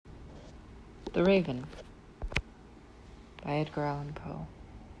The Raven by Edgar Allan Poe.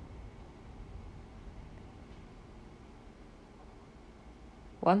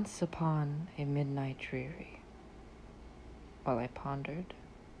 Once upon a midnight dreary, while I pondered,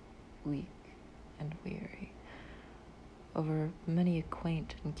 weak and weary, over many a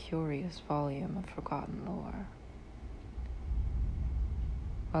quaint and curious volume of forgotten lore,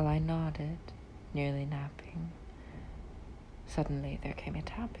 while I nodded, nearly napping, suddenly there came a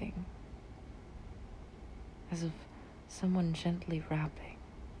tapping, as of someone gently rapping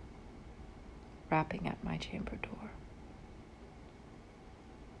at my chamber door.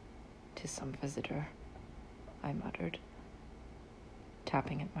 "'Tis some visitor," I muttered,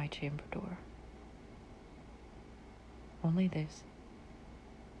 tapping at my chamber door. Only this,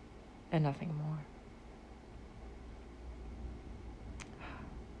 and nothing more.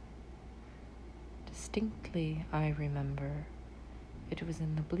 Distinctly I remember it was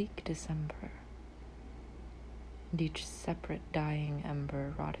in the bleak December, and each separate dying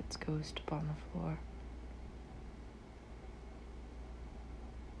ember wrought its ghost upon the floor.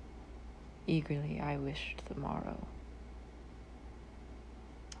 Eagerly I wished the morrow.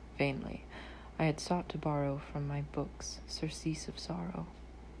 Vainly I had sought to borrow from my books surcease of sorrow.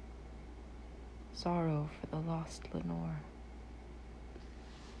 Sorrow for the lost Lenore,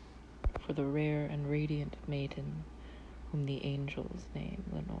 for the rare and radiant maiden whom the angels name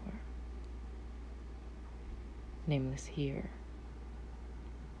Lenore. Nameless here,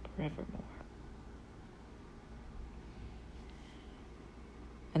 forevermore.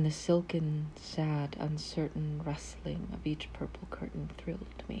 And the silken, sad, uncertain rustling of each purple curtain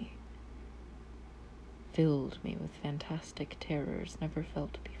thrilled me, filled me with fantastic terrors never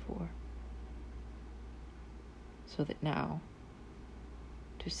felt before. So that now,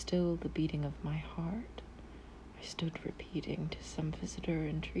 to still the beating of my heart, I stood repeating to some visitor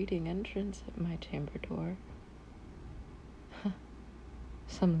entreating entrance at my chamber door.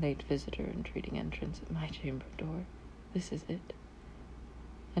 Some late visitor entreating entrance at my chamber door. This is it,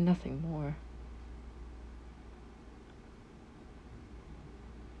 and nothing more.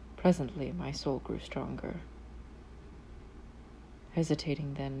 Presently my soul grew stronger,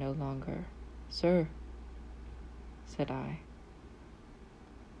 hesitating then no longer. "Sir," said I,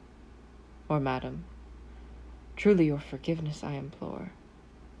 "or madam, truly your forgiveness I implore,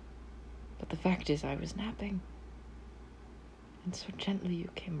 but the fact is I was napping, and so gently you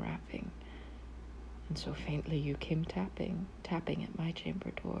came rapping, and so faintly you came tapping at my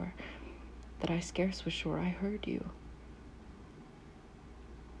chamber door, that I scarce was sure I heard you."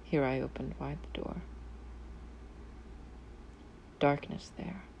 Here I opened wide the door. Darkness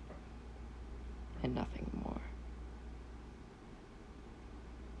there, and nothing more.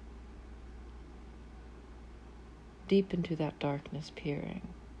 Deep into that darkness peering,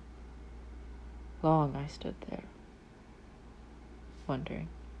 long I stood there, wondering,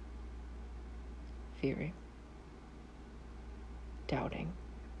 fearing, doubting,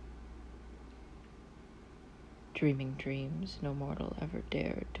 dreaming dreams no mortal ever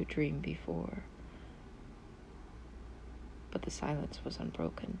dared to dream before. But the silence was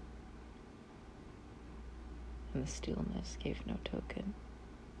unbroken, and the stillness gave no token.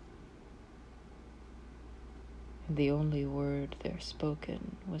 And the only word there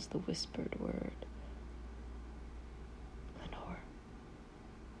spoken was the whispered word, "Lenore."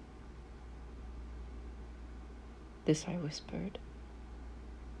 This I whispered,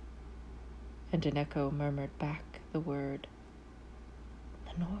 and an echo murmured back the word,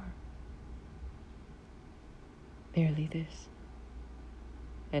 "Lenore." Merely this,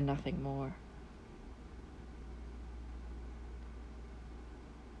 and nothing more.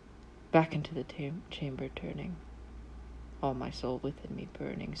 Back into the chamber turning, all my soul within me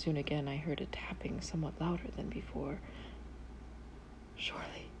burning, soon again I heard a tapping somewhat louder than before.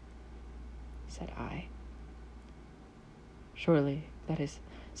 "Surely," said I, "surely that is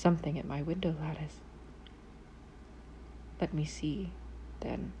something at my window lattice. Let me see,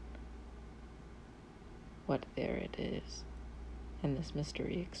 then, what there it is, and this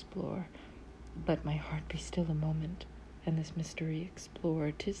mystery explore. Let my heart be still a moment, and this mystery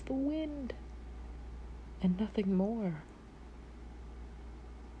explore. 'Tis the wind, and nothing more."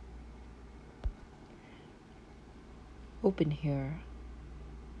 Open here,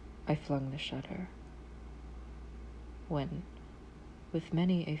 I flung the shutter, when, with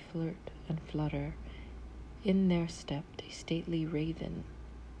many a flirt and flutter, in there stepped a stately raven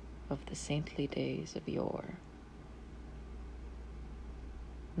of the saintly days of yore.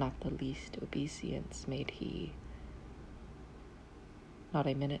 Not the least obeisance made he, not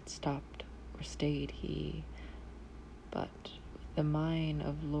a minute stopped or stayed he, but the mine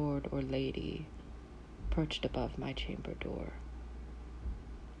of lord or lady perched above my chamber door,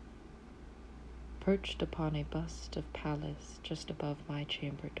 perched upon a bust of Pallas just above my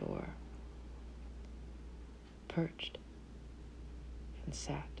chamber door, perched and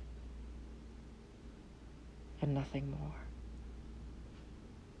sat, and nothing more.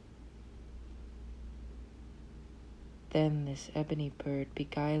 Then this ebony bird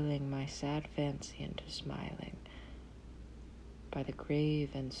beguiling my sad fancy into smiling, by the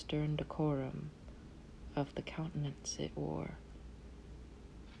grave and stern decorum of the countenance it wore.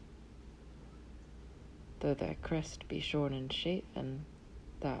 Though thy crest be shorn and shaven,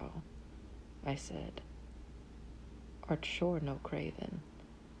 thou, I said, art sure no craven,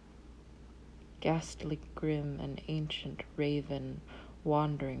 ghastly grim and ancient raven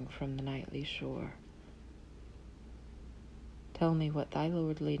wandering from the nightly shore. Tell me what thy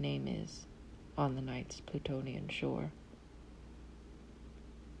lordly name is on the night's Plutonian shore.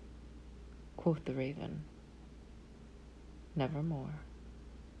 Quoth the raven, nevermore.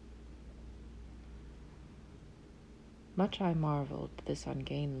 Much I marveled this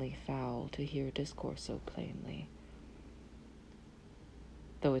ungainly fowl to hear discourse so plainly,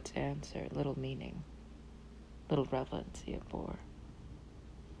 though its answer little meaning, little relevancy it bore.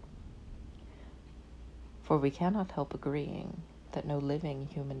 For we cannot help agreeing that no living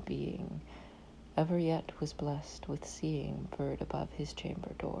human being ever yet was blessed with seeing bird above his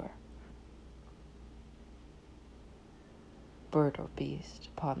chamber door, bird or beast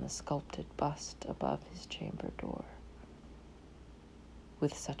upon the sculpted bust above his chamber door,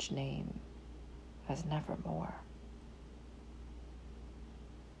 with such name as nevermore.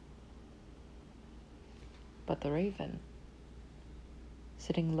 But the raven,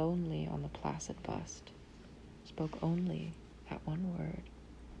 sitting lonely on the placid bust, spoke only that one word,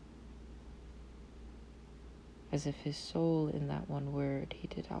 as if his soul in that one word he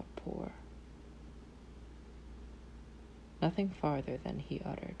did outpour. Nothing farther than he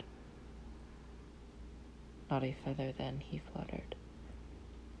uttered, not a feather then he fluttered,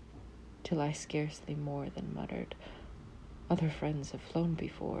 till I scarcely more than muttered, other friends have flown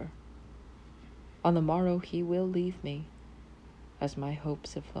before. On the morrow he will leave me, as my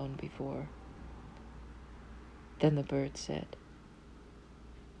hopes have flown before. Then the bird said,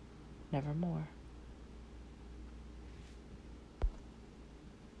 nevermore.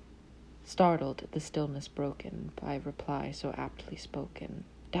 Startled at the stillness broken by reply so aptly spoken,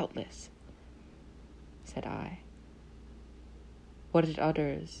 doubtless, said I. What it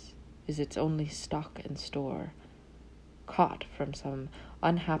utters is its only stock and store, caught from some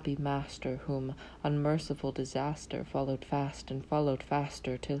unhappy master whom unmerciful disaster followed fast and followed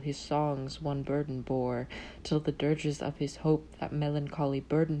faster, till his songs one burden bore, till the dirges of his hope that melancholy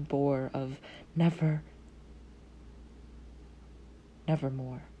burden bore of nevermore.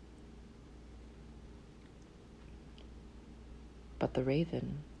 But the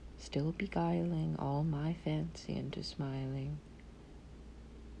raven, still beguiling all my fancy into smiling,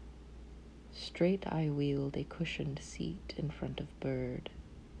 straight I wheeled a cushioned seat in front of bird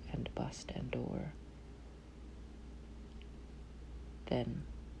and bust and door. Then,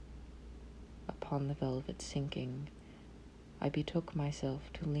 upon the velvet sinking, I betook myself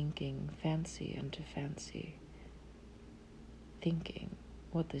to linking fancy unto fancy, thinking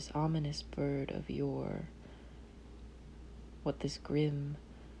what this ominous bird of yore, what this grim,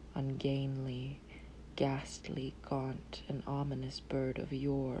 ungainly, ghastly, gaunt, and ominous bird of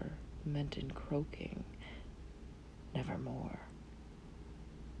yore meant in croaking, nevermore.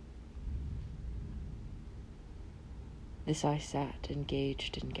 This I sat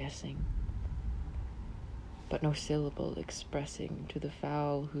engaged in guessing, but no syllable expressing to the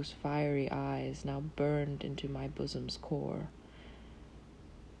fowl whose fiery eyes now burned into my bosom's core.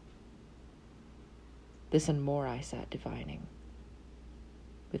 This and more I sat divining,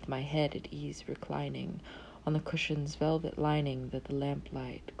 with my head at ease reclining on the cushion's velvet lining that the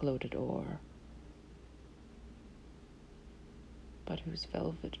lamplight gloated o'er, but whose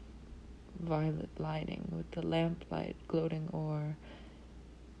velvet violet lining with the lamplight gloating o'er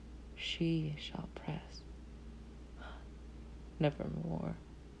she shall press nevermore.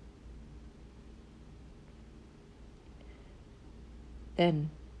 Then,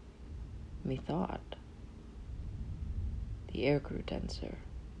 methought, the air grew denser,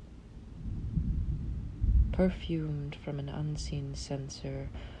 perfumed from an unseen censer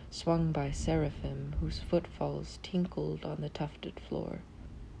swung by seraphim whose footfalls tinkled on the tufted floor.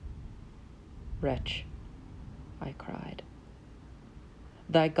 Wretch, I cried,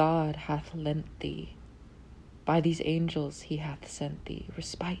 thy God hath lent thee, by these angels he hath sent thee,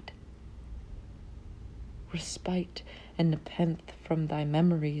 respite. respite and nepenthe from thy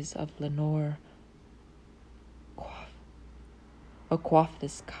memories of Lenore. Quaff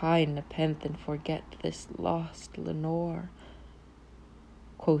this kind nepenthe and forget this lost Lenore.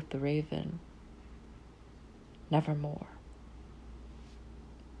 Quoth the raven, nevermore.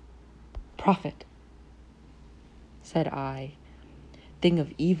 Prophet, said I, thing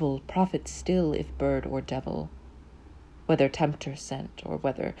of evil, prophet still, if bird or devil, whether tempter sent, or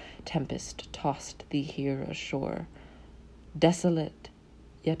whether tempest tossed thee here ashore, desolate,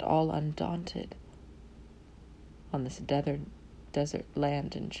 yet all undaunted, on this desert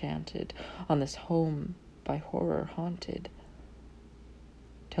land enchanted, on this home by horror haunted.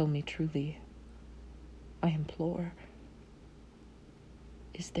 Tell me truly, I implore,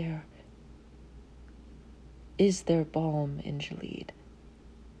 is there balm in Gilead?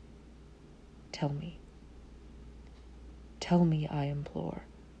 Tell me, I implore.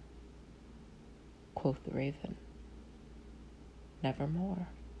 Quoth the raven, nevermore.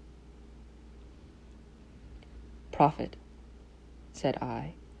 Prophet, said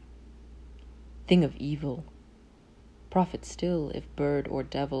I, thing of evil, prophet still, if bird or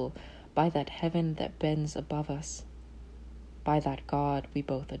devil, by that heaven that bends above us, by that God we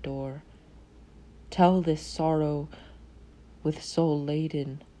both adore, tell this sorrow with soul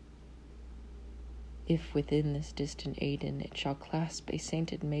laden, if within this distant Aidenn it shall clasp a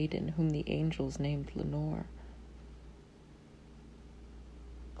sainted maiden whom the angels named Lenore.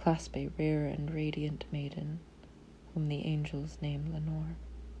 Clasp a rare and radiant maiden whom the angels name Lenore.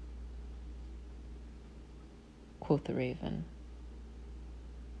 Quoth the raven,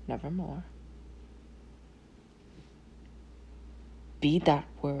 nevermore. Be that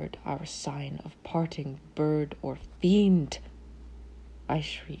word our sign of parting, bird or fiend, I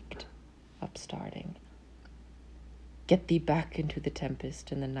shrieked, upstarting. Get thee back into the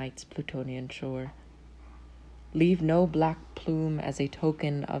tempest and the night's Plutonian shore. Leave no black plume as a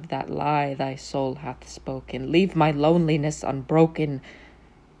token of that lie thy soul hath spoken. Leave my loneliness unbroken.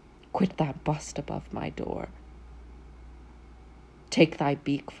 Quit that bust above my door. Take thy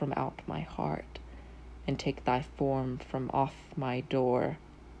beak from out my heart, and take thy form from off my door.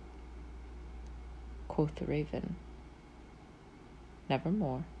 Quoth the raven,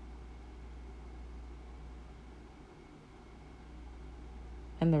 nevermore.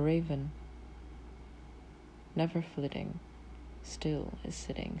 And the raven, never flitting, still is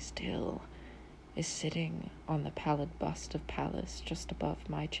sitting on the pallid bust of Pallas just above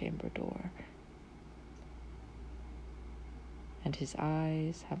my chamber door. And his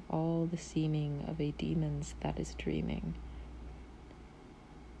eyes have all the seeming of a demon's that is dreaming.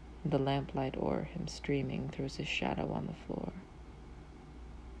 And the lamplight o'er him streaming throws his shadow on the floor.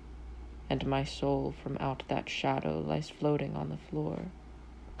 And my soul from out that shadow lies floating on the floor,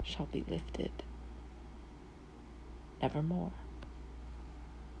 shall be lifted nevermore.